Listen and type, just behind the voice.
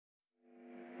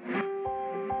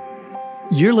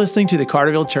You're listening to the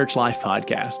Carterville Church Life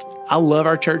Podcast. I love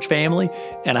our church family,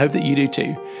 and I hope that you do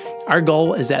too. Our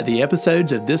goal is that the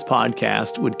episodes of this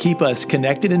podcast would keep us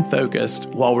connected and focused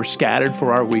while we're scattered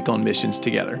for our week on missions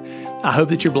together. I hope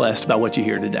that you're blessed by what you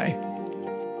hear today.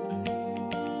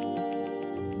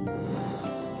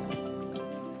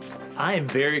 I am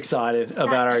very excited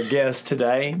about our guests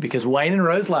today because Wayne and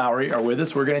Rose Lowry are with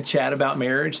us. We're going to chat about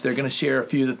marriage. They're going to share a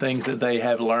few of the things that they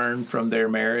have learned from their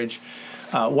marriage.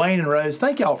 Wayne and Rose,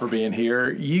 thank y'all for being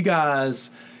here. You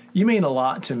guys, you mean a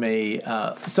lot to me.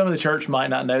 Some of the church might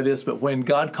not know this, but when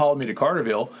God called me to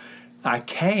Carterville, I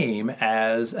came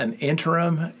as an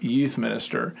interim youth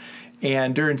minister.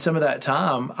 And during some of that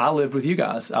time, I lived with you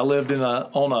guys. I lived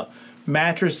on a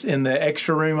mattress in the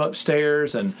extra room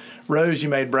upstairs, and Rose, you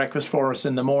made breakfast for us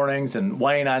in the mornings, and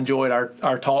Wayne, I enjoyed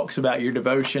our talks about your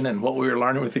devotion and what we were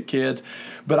learning with the kids.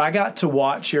 But I got to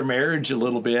watch your marriage a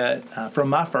little bit from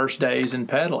my first days in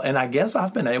Petal, and I guess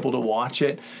I've been able to watch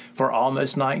it for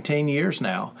almost 19 years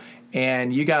now.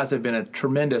 And you guys have been a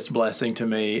tremendous blessing to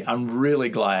me. I'm really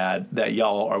glad that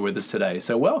y'all are with us today.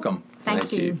 So welcome.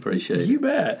 Thank you. Appreciate it. You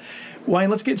bet. Wayne,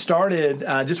 let's get started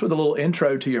just with a little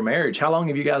intro to your marriage. How long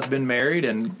have you guys been married,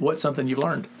 and what's something you've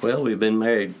learned? Well, we've been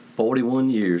married 41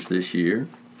 years this year,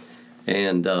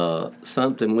 and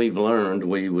something we've learned,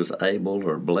 we was able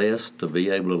or blessed to be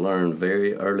able to learn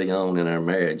very early on in our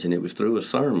marriage, and it was through a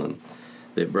sermon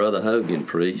that Brother Hogan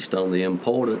preached on the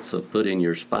importance of putting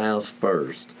your spouse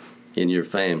first in your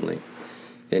family.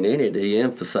 And in it, he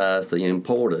emphasized the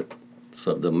importance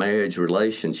of the marriage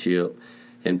relationship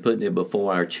and putting it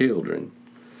before our children.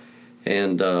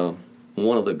 And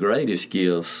one of the greatest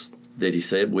gifts that he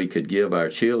said we could give our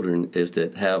children is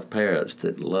to have parents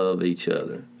that love each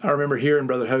other. I remember hearing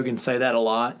Brother Hogan say that a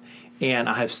lot, and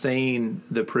I have seen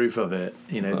the proof of it,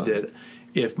 that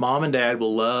if mom and dad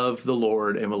will love the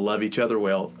Lord and will love each other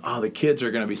well, the kids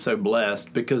are going to be so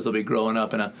blessed because they'll be growing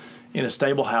up in a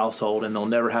stable household, and they'll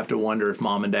never have to wonder if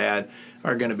mom and dad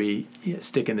are going to be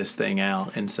sticking this thing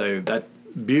out. And so that's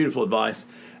beautiful advice.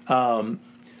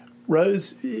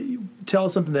 Rose, tell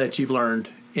us something that you've learned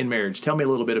in marriage. Tell me a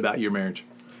little bit about your marriage.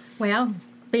 Well,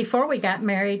 before we got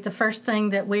married, the first thing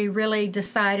that we really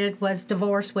decided was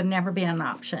divorce would never be an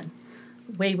option.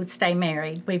 We would stay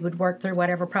married. We would work through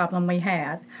whatever problem we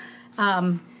had.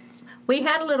 We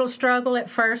had a little struggle at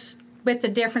first with the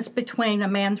difference between a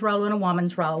man's role and a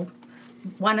woman's role.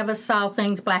 One of us saw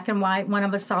things black and white. One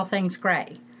of us saw things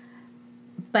gray.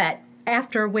 But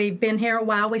after we've been here a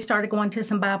while, we started going to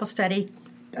some Bible study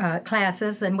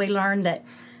classes, and we learned that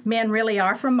men really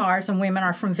are from Mars and women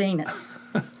are from Venus.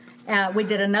 We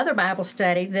did another Bible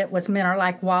study that was men are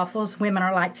like waffles, women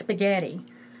are like spaghetti.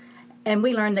 And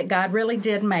we learned that God really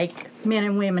did make men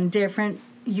and women different,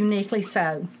 uniquely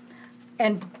so.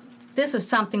 And this was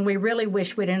something we really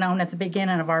wish we'd have known at the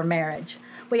beginning of our marriage.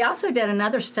 We also did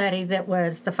another study that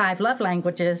was the 5 love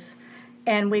languages,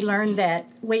 and we learned that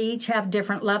we each have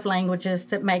different love languages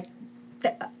that make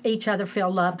each other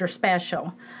feel loved or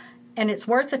special. And it's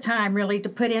worth the time, really, to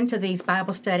put into these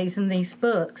Bible studies and these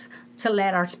books to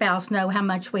let our spouse know how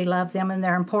much we love them, and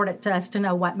they're important to us to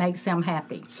know what makes them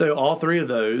happy. So all 3 of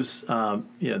those,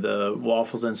 the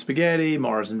waffles and spaghetti,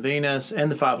 Mars and Venus, and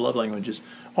the 5 love languages,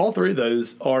 all 3 of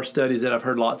those are studies that I've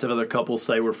heard lots of other couples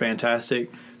say were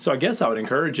fantastic. So I guess I would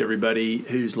encourage everybody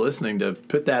who's listening to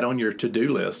put that on your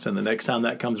to-do list, and the next time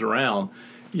that comes around,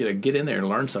 get in there and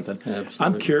learn something. Absolutely.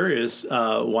 I'm curious,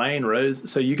 Wayne, Rose,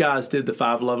 so you guys did the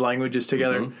 5 love languages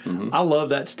together. Mm-hmm. I love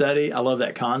that study. I love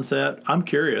that concept. I'm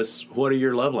curious, what are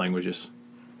your love languages?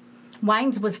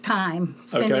 Wayne's was time,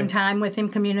 spending time with him,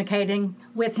 communicating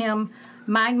with him.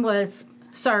 Mine was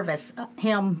service,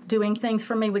 him doing things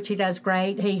for me, which he does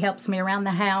great. He helps me around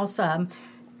the house.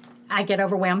 I get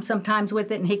overwhelmed sometimes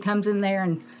with it, and he comes in there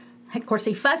and, of course,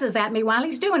 he fuzzes at me while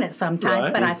he's doing it sometimes,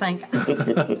 right. But I think,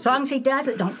 as long as he does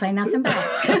it, don't say nothing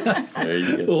back. There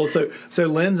you go. Well, so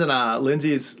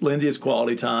Lindsay is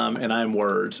quality time, and I'm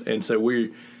words, and so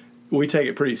we take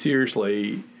it pretty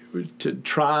seriously to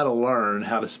try to learn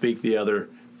how to speak the other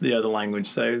language.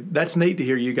 So that's neat to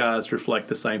hear you guys reflect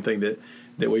the same thing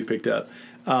that we picked up.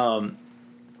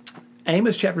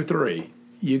 Amos chapter 3.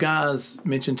 You guys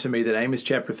mentioned to me that Amos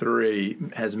chapter 3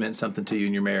 has meant something to you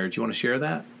in your marriage. You want to share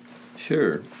that?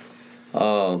 Sure.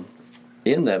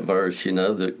 In that verse,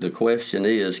 the question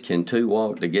is, can 2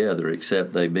 walk together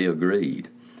except they be agreed?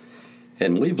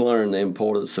 And we've learned the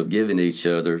importance of giving each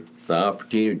other the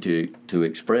opportunity to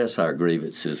express our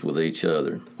grievances with each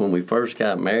other. When we first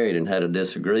got married and had a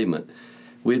disagreement,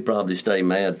 we'd probably stay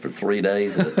mad for 3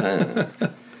 days at a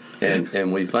time.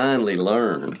 And we finally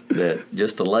learned that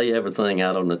just to lay everything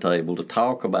out on the table, to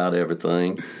talk about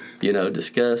everything,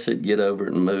 discuss it, get over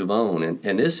it, and move on.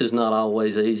 And this is not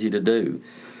always easy to do.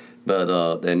 But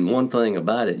and one thing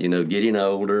about it, getting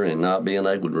older and not being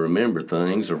able to remember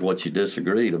things or what you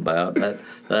disagreed about, that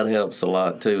helps a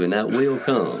lot too, and that will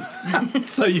come.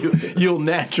 So you'll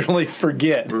naturally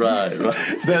forget. Right.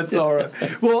 That's all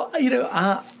right. Well,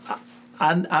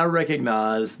 I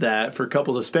recognize that for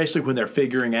couples, especially when they're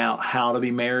figuring out how to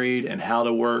be married and how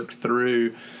to work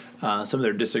through some of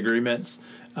their disagreements,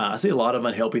 I see a lot of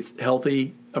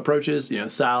unhealthy approaches,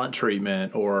 silent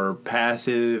treatment or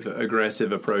passive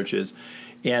aggressive approaches.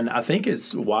 And I think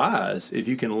it's wise if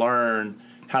you can learn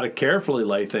how to carefully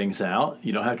lay things out.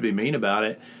 You don't have to be mean about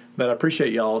it. But I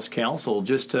appreciate y'all's counsel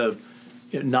just to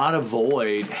not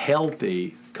avoid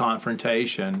healthy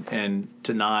confrontation and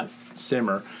to not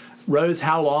simmer. Rose,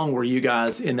 how long were you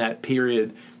guys in that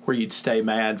period where you'd stay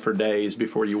mad for days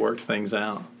before you worked things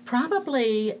out?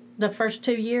 Probably the first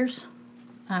 2 years,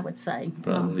 I would say.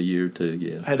 Probably a year or two,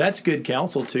 yeah. Hey, that's good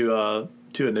counsel to a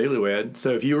newlywed.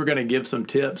 So if you were going to give some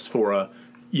tips for a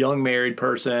young married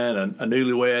person, a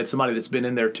newlywed, somebody that's been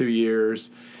in there 2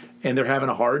 years, and they're having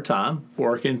a hard time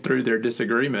working through their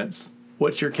disagreements,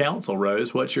 what's your counsel,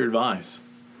 Rose? What's your advice?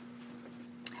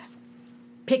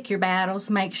 Pick your battles.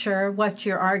 Make sure what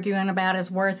you're arguing about is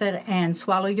worth it, and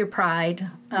swallow your pride.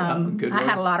 Good I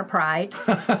had a lot of pride.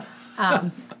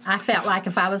 I felt like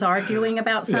if I was arguing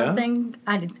about something,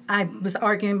 I was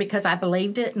arguing because I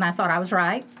believed it and I thought I was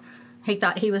right. He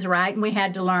thought he was right, and we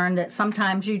had to learn that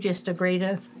sometimes you just agree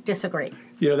to disagree.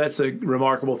 That's a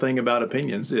remarkable thing about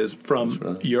opinions is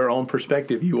from your own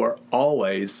perspective, you are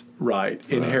always right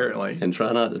inherently. And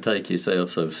try not to take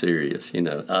yourself so serious.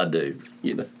 I do.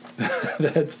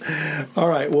 That's all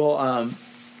right. Well,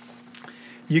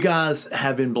 you guys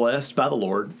have been blessed by the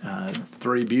Lord.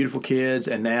 3 beautiful kids,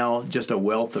 and now just a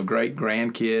wealth of great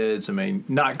grandkids. I mean,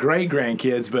 not great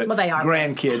grandkids, but they are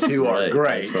grandkids who are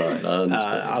great. That's right. I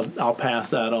understand. I'll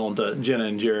pass that on to Jenna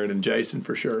and Jared and Jason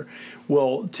for sure.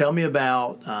 Well, tell me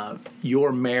about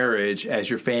your marriage as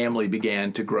your family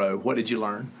began to grow. What did you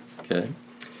learn? Okay.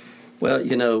 Well,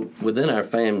 within our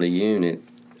family unit,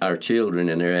 our children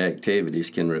and their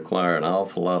activities can require an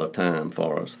awful lot of time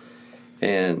for us.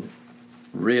 And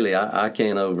really, I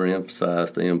can't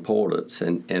overemphasize the importance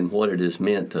and what it has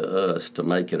meant to us to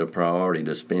make it a priority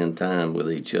to spend time with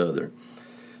each other.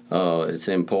 It's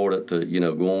important to,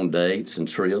 go on dates and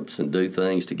trips and do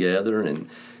things together, and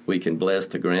we can bless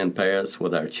the grandparents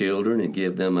with our children and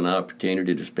give them an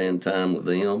opportunity to spend time with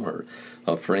them or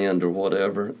a friend or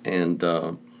whatever. And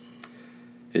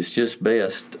it's just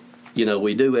best.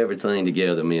 We do everything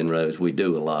together, me and Rose. We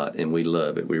do a lot, and we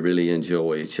love it. We really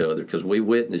enjoy each other because we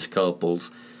witness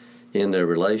couples in their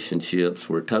relationships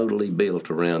were totally built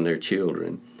around their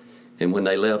children. And when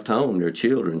they left home, their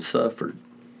children suffered.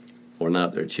 Or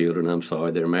not their children, I'm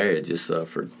sorry, their marriages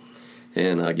suffered.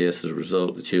 And I guess as a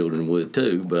result, the children would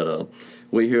too. But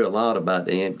we hear a lot about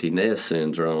the empty nest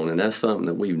syndrome, and that's something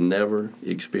that we've never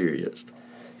experienced.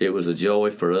 It was a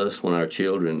joy for us when our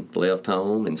children left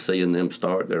home and seeing them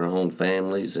start their own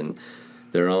families and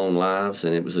their own lives,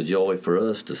 and it was a joy for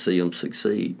us to see them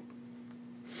succeed.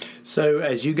 So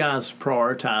as you guys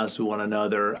prioritized one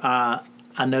another, I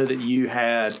know that you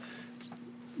had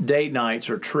date nights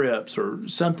or trips or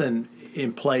something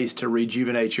in place to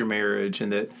rejuvenate your marriage,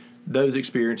 and that those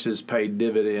experiences paid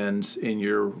dividends in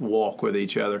your walk with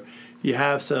each other. You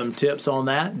have some tips on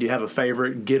that? Do you have a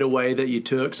favorite getaway that you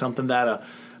took, something that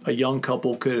a young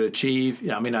couple could achieve?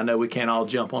 I mean, I know we can't all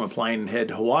jump on a plane and head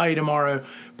to Hawaii tomorrow,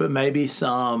 but maybe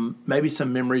some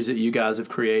memories that you guys have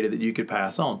created that you could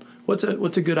pass on. What's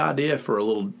a good idea for a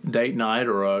little date night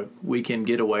or a weekend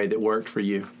getaway that worked for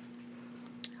you?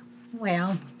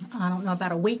 Well, I don't know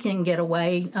about a weekend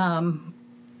getaway.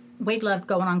 We'd love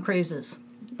going on cruises.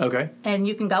 Okay. And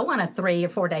you can go on a 3 or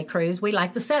 4 day cruise. We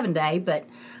like the 7-day, but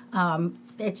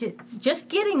it's just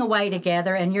getting away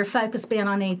together and your focus being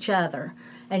on each other.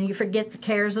 And you forget the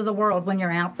cares of the world when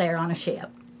you're out there on a ship.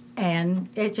 And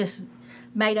it just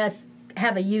made us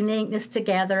have a uniqueness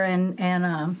together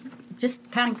and just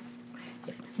kind of,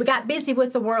 we got busy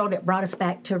with the world. It brought us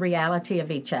back to reality of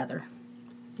each other.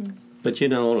 But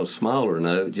on a smaller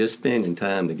note, just spending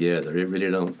time together. It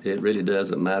really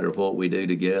doesn't matter what we do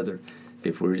together.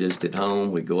 If we're just at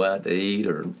home, we go out to eat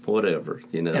or whatever,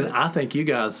 And I think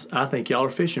y'all are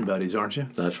fishing buddies, aren't you?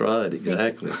 That's right,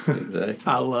 exactly.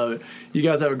 I love it. You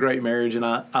guys have a great marriage, and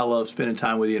I love spending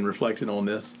time with you and reflecting on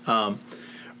this.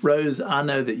 Rose, I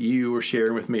know that you were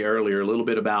sharing with me earlier a little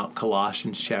bit about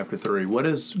Colossians chapter 3. What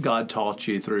has God taught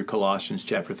you through Colossians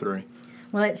chapter 3?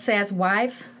 Well, it says,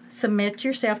 "Wife, submit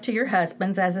yourself to your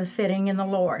husbands as is fitting in the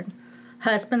Lord.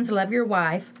 Husbands, love your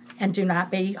wife, and do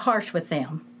not be harsh with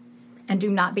them. And do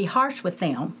not be harsh with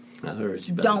them. I heard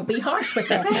you. Don't be harsh with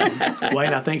them.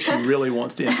 Wayne, I think she really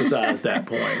wants to emphasize that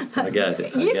point. I got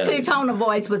it. Used to, tone of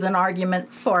voice was an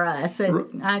argument for us.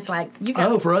 And I was like, you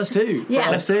got Oh, for us too. yeah.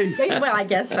 For us too. Well, I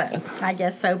guess so. I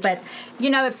guess so. But,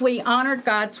 if we honored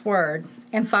God's word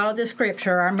and followed the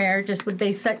scripture, our marriages would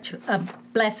be such a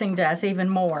blessing to us even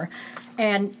more.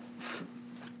 And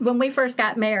when we first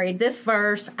got married, this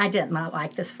verse, I did not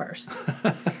like this verse.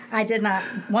 I did not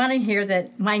want to hear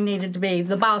that Wayne needed to be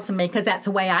the boss of me because that's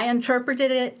the way I interpreted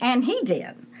it, and he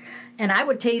did. And I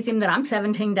would tease him that I'm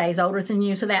 17 days older than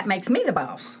you, so that makes me the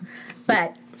boss.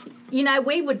 But,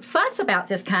 we would fuss about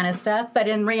this kind of stuff, but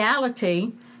in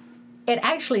reality, it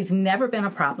actually has never been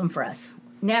a problem for us,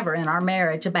 never in our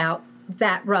marriage, about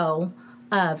that role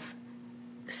of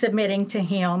submitting to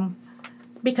him,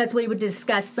 because we would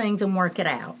discuss things and work it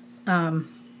out.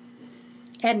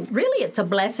 And really, it's a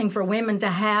blessing for women to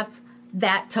have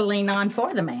that to lean on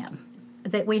for the man,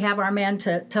 that we have our man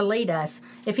to lead us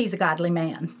if he's a godly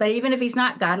man. But even if he's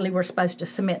not godly, we're supposed to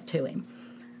submit to him.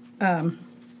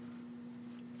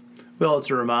 Well,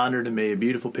 it's a reminder to me, a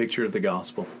beautiful picture of the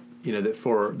gospel.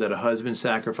 That a husband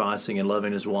sacrificing and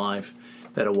loving his wife,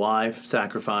 that a wife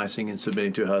sacrificing and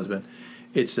submitting to a husband.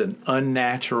 It's an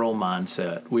unnatural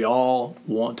mindset. We all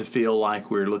want to feel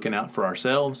like we're looking out for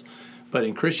ourselves, but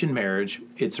in Christian marriage,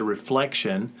 it's a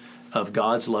reflection of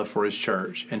God's love for His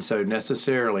church. And so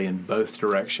necessarily in both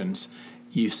directions,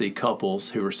 you see couples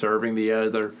who are serving the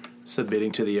other,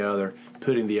 submitting to the other,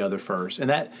 putting the other first. And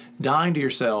that dying to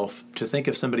yourself to think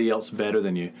of somebody else better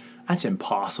than you, that's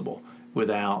impossible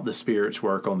without the Spirit's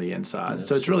work on the inside. Absolutely.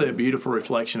 So it's really a beautiful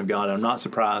reflection of God. I'm not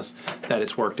surprised that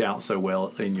it's worked out so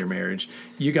well in your marriage.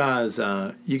 You guys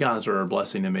are a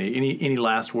blessing to me. Any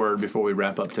last word before we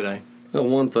wrap up today? Well,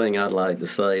 one thing I'd like to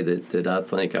say that I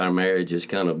think our marriage is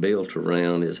kind of built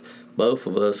around is both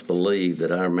of us believe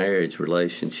that our marriage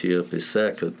relationship is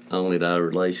second only to our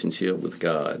relationship with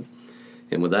God.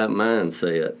 And with that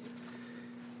mindset,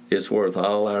 it's worth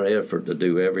all our effort to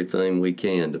do everything we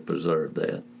can to preserve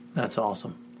that. That's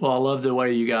awesome. Well, I love the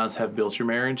way you guys have built your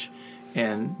marriage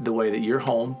and the way that your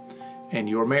home and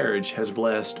your marriage has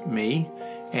blessed me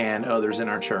and others in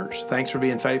our church. Thanks for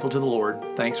being faithful to the Lord.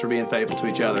 Thanks for being faithful to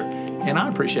each other. And I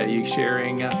appreciate you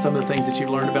sharing some of the things that you've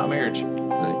learned about marriage.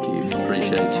 Thank you.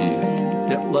 Appreciate you.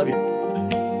 Yep, love you.